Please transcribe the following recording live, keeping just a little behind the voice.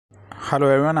Hello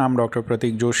everyone, I'm Dr.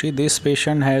 Prateek Joshi. This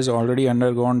patient has already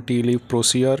undergone T-leaf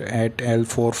procedure at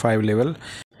L4-5 level,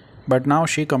 but now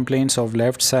she complains of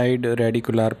left side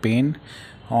radicular pain.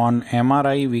 On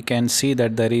MRI, we can see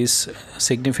that there is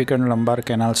significant lumbar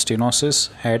canal stenosis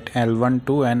at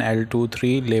L1-2 and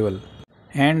L2-3 level.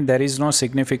 And there is no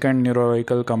significant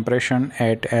neurological compression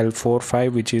at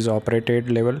L4-5, which is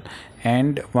operated level,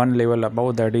 and one level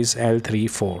above, that is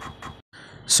L3-4.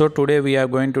 So today we are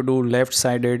going to do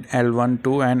left-sided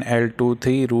L1-2 and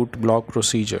L2-3 root block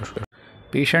procedure.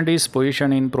 Patient is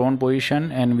positioned in prone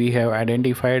position and we have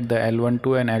identified the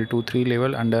L1-2 and L2-3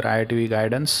 level under ITV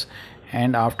guidance,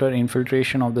 and after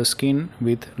infiltration of the skin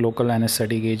with local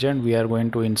anesthetic agent, we are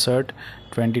going to insert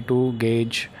 22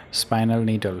 gauge spinal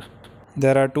needle.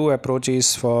 There are two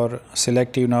approaches for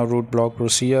selective nerve root block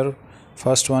procedure.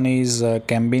 First one is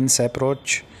Cambin's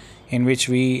approach, in which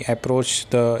we approach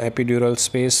the epidural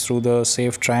space through the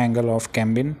safe triangle of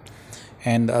Cambin,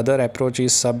 and the other approach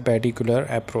is subpedicular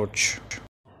approach.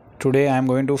 Today I am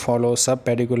going to follow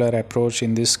subpedicular approach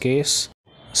in this case.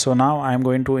 So now I am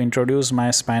going to introduce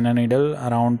my spinal needle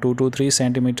around 2 to 3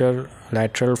 cm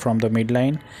lateral from the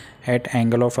midline at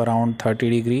angle of around 30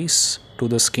 degrees to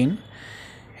the skin,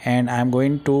 and I am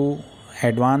going to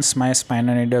advance my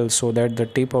spinal needle so that the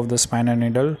tip of the spinal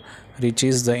needle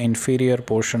reaches the inferior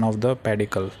portion of the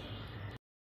pedicle.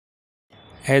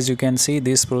 As you can see,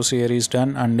 this procedure is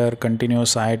done under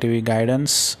continuous ITV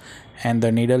guidance and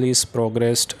the needle is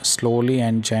progressed slowly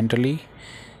and gently.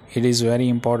 It is very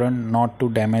important not to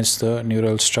damage the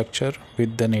neural structure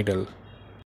with the needle.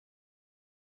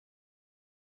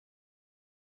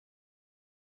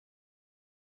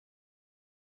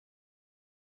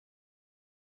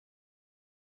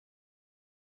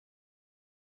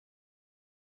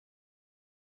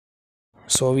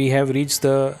 So we have reached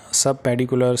the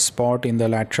subpedicular spot in the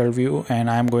lateral view, and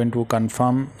I am going to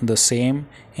confirm the same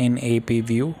in AP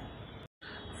view.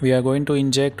 We are going to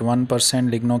inject 1%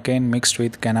 lignocaine mixed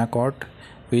with Kenacort,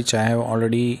 which I have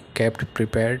already kept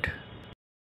prepared.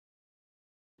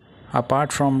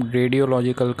 Apart from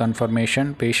radiological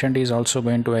confirmation, patient is also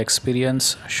going to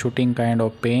experience shooting kind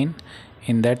of pain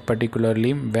in that particular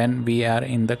limb when we are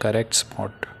in the correct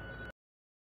spot.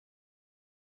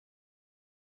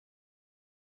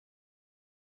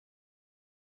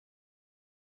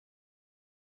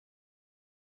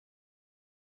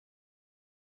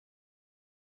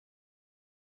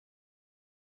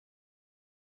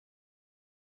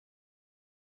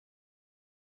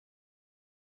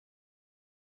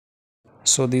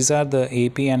 So these are the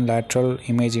AP and lateral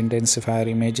image intensifier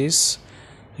images.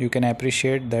 You can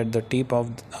appreciate that the tip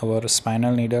of our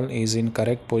spinal needle is in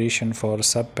correct position for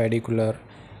subpedicular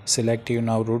selective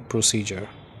nerve root procedure.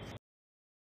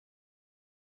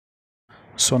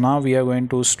 So now we are going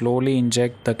to slowly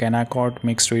inject the Kenacort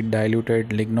mixed with diluted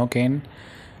lignocaine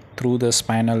through the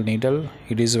spinal needle.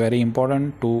 It is very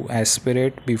important to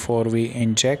aspirate before we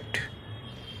inject.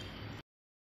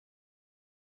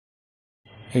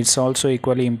 It's also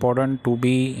equally important to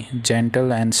be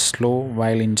gentle and slow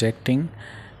while injecting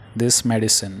this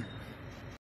medicine.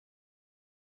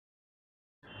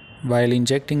 While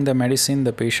injecting the medicine,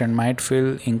 the patient might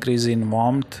feel increase in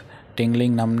warmth,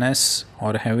 tingling, numbness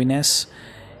or heaviness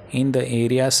in the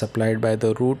area supplied by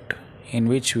the root in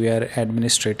which we are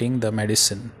administering the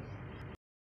medicine.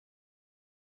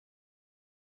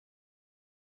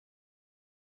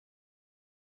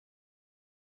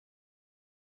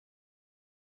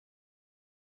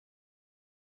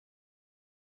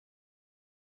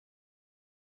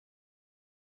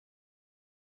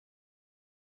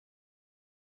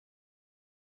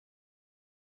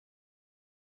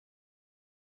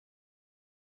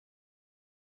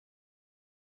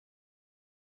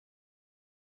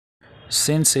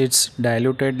 Since it's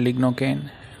diluted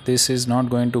lignocaine, this is not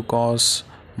going to cause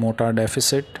motor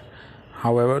deficit.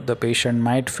 However, the patient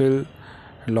might feel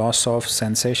loss of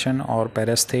sensation or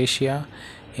paresthesia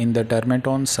in the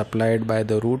dermatome supplied by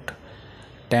the root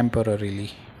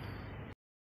temporarily.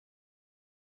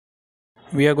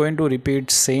 We are going to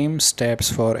repeat same steps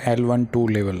for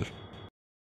L1-2 level.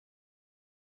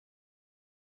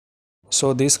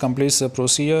 So this completes the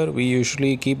procedure. We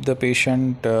usually keep the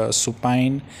patient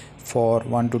supine for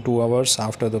 1 to 2 hours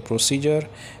after the procedure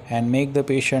and make the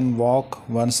patient walk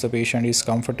once the patient is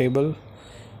comfortable,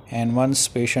 and once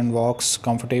patient walks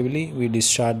comfortably, we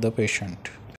discharge the patient.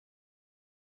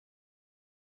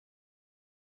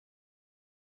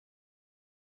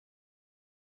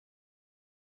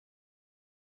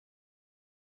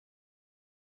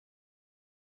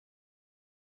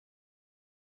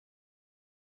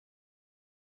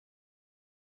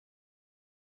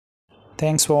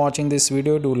 Thanks for watching this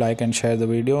video. Do like and share the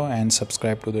video and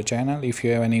subscribe to the channel. If you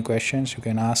have any questions, you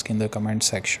can ask in the comment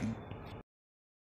section.